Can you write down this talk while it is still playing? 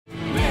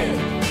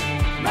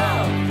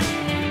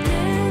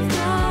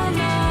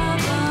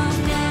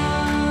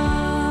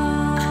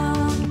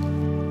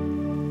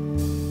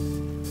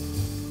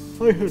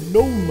I had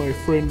known my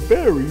friend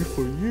Barry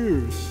for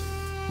years.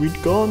 We'd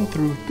gone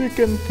through thick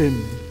and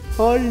thin,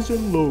 highs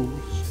and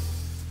lows.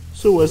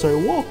 So as I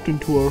walked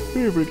into our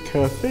favorite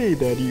cafe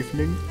that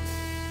evening,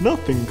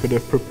 nothing could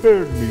have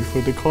prepared me for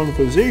the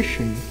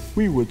conversation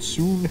we would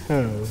soon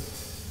have.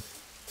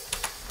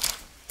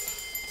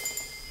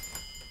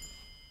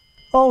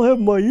 I'll have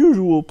my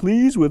usual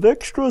please with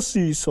extra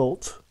sea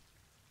salt.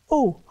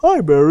 Oh,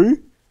 hi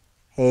Barry.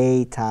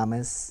 Hey,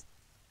 Thomas.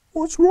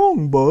 What's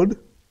wrong, bud?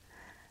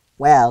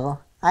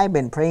 Well, I've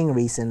been praying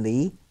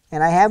recently,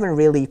 and I haven't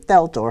really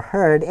felt or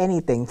heard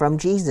anything from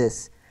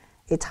Jesus.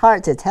 It's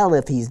hard to tell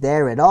if he's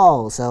there at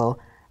all, so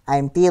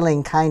I'm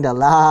feeling kinda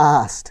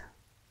lost.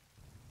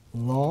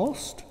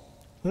 Lost?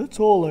 That's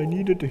all I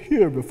needed to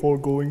hear before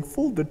going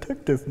full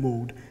detective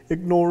mode,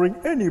 ignoring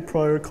any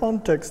prior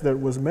context that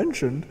was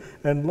mentioned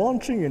and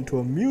launching into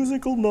a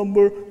musical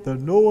number that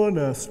no one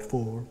asked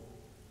for.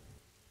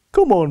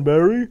 Come on,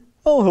 Barry.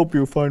 I'll help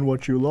you find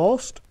what you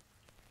lost.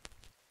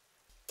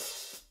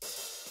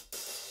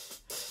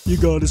 You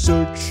gotta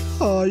search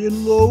high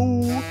and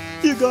low.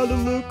 You gotta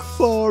look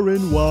far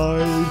and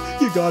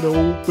wide. You gotta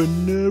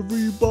open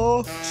every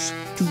box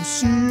to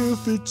see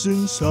if it's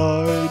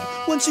inside.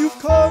 Once you've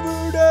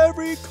covered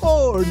every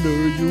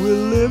corner, you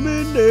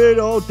eliminate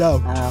all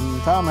doubt.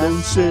 Thomas.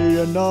 Don't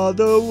say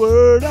another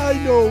word.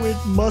 I know it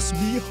must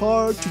be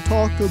hard to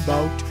talk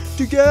about.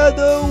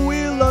 Together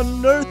we'll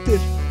unearth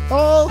it.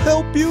 I'll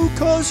help you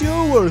 'cause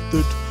you're worth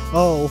it.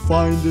 I'll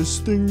find this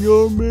thing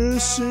you're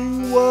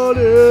missing,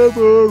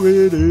 whatever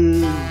it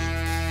is.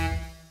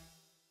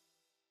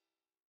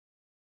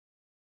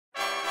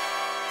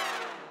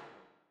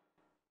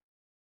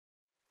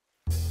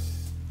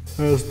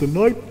 As the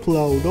night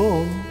plowed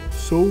on,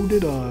 so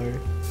did I.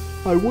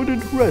 I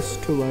wouldn't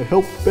rest till I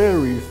helped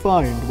Barry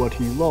find what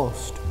he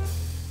lost.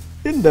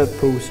 In that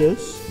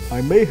process,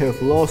 I may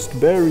have lost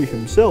Barry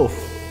himself,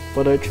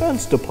 but I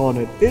chanced upon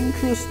an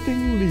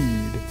interesting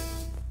lead.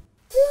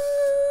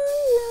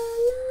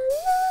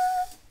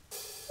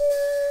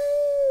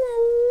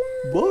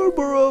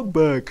 Barbara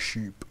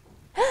Bagsheep.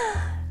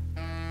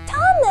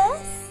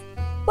 Thomas,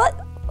 what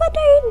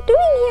are you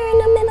doing here in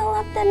the middle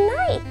of the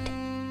night?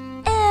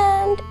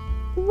 And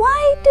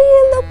why do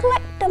you look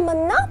like the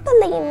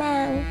Monopoly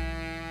Man?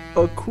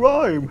 A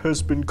crime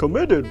has been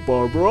committed,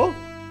 Barbara.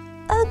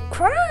 A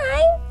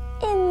crime?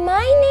 In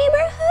my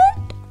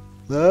neighborhood?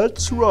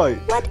 That's right.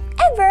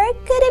 Whatever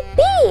could it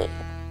be?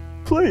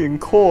 Playing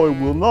coy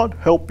will not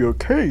help your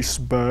case,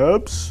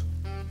 Babs.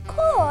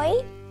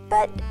 Coy?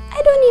 But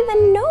I don't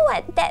even know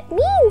what that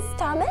means,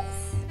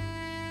 Thomas.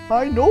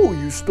 I know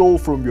you stole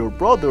from your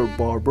brother,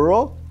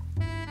 Barbara.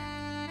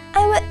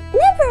 I would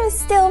never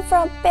steal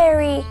from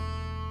Barry.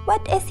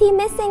 What is he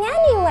missing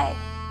anyway?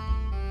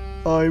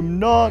 I'm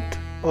not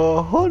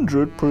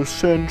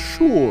 100%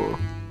 sure.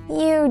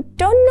 You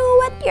don't know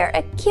what you're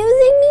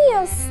accusing me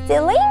of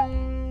stealing?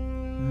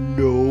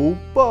 No,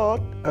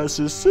 but as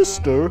his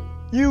sister,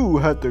 you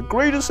had the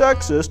greatest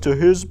access to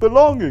his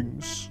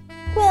belongings.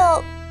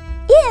 Well,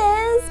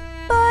 yes,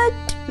 but...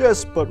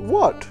 Yes, but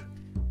what?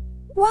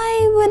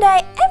 Why would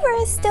I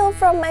ever steal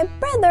from my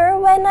brother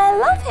when I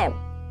love him?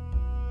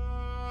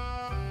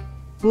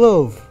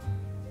 Love.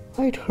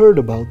 I'd heard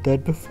about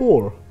that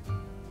before.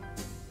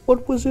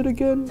 What was it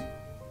again?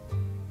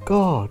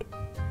 God.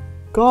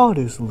 God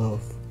is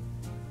love.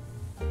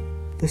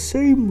 The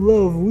same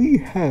love we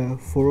have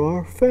for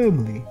our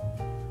family,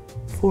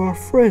 for our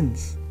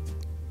friends,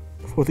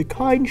 for the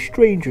kind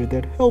stranger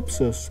that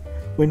helps us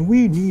when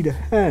we need a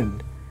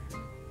hand.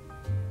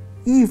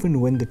 Even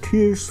when the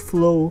tears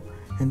flow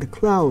and the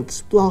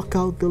clouds block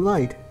out the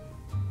light,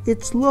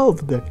 it's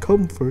love that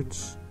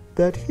comforts,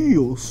 that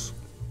heals,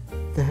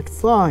 that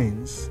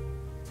finds.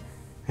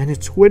 And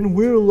it's when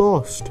we're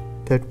lost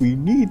that we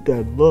need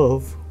that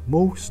love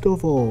most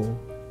of all.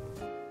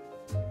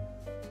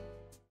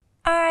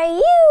 Are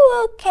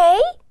you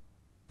okay?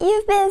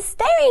 You've been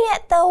staring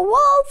at the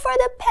wall for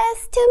the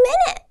past 2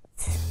 minutes.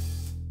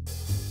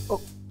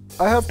 Oh,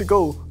 I have to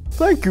go.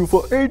 Thank you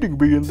for aiding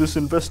me in this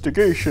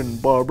investigation,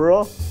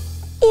 Barbara.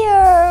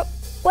 You're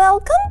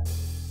welcome.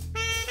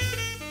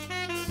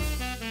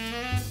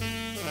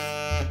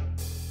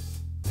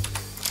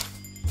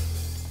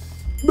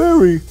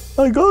 Barry,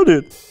 I got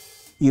it.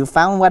 You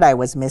found what I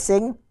was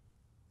missing?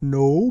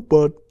 No,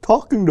 but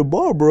talking to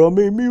Barbara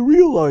made me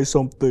realize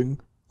something.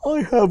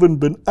 I haven't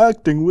been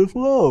acting with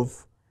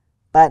love.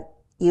 But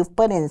you've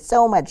put in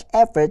so much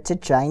effort to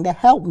trying to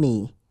help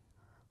me.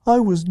 I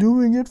was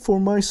doing it for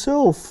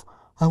myself.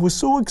 I was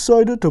so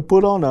excited to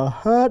put on a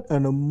hat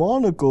and a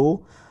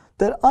monocle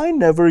that I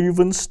never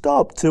even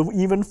stopped to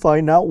even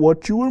find out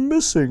what you were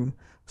missing.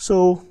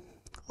 So,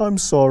 I'm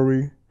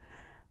sorry.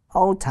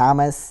 Oh,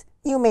 Thomas,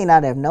 you may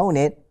not have known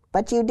it,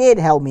 but you did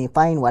help me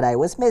find what I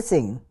was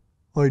missing.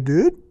 I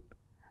did?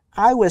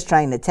 I was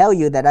trying to tell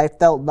you that I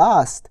felt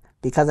lost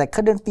because I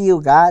couldn't feel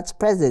God's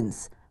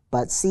presence.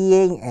 But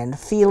seeing and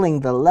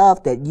feeling the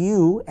love that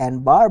you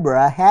and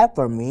Barbara have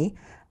for me,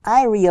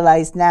 I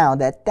realize now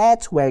that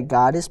that's where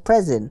God is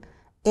present,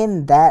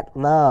 in that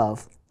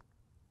love.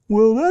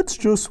 Well, that's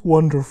just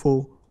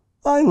wonderful.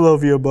 I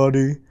love you,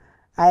 buddy.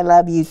 I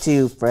love you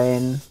too,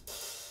 friend.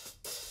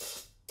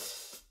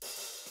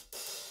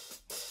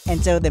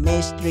 And so the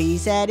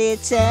mystery's at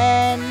its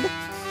end,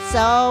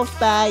 solved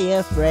by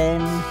a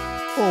friend.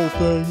 All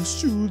thanks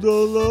to the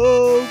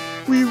love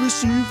we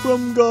receive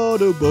from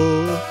God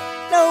above.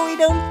 No, we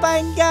don't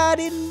find God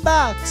in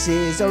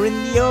boxes or in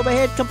the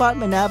overhead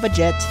compartment of a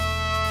jet.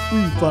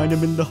 We find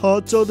Him in the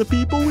hearts of the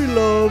people we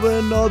love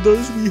and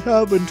others we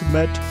haven't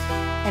met.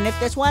 And if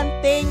there's one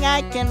thing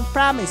I can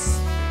promise,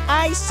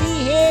 I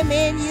see Him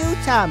in you,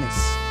 Thomas.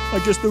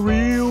 I guess the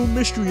real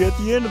mystery at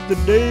the end of the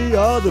day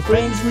are the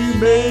friends we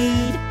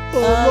made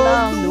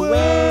along the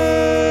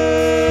way.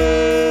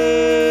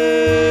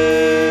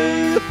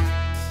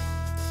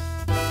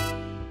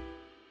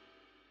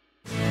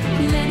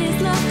 Let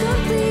His love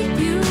complete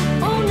you.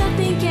 Oh,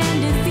 nothing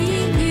can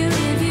defeat you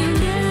if you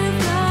live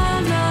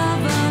the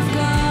love of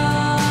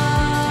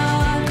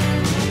God.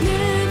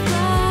 Live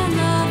the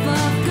love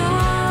of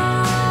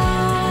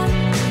God.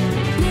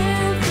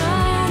 Live the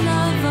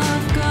love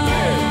of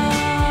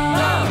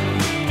God.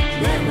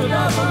 Live the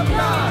love of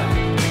God.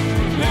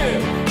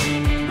 Live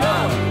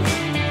love.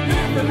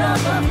 Live the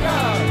love of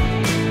God.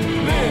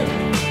 Live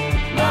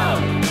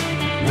love.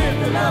 Live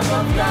the love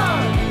of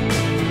God.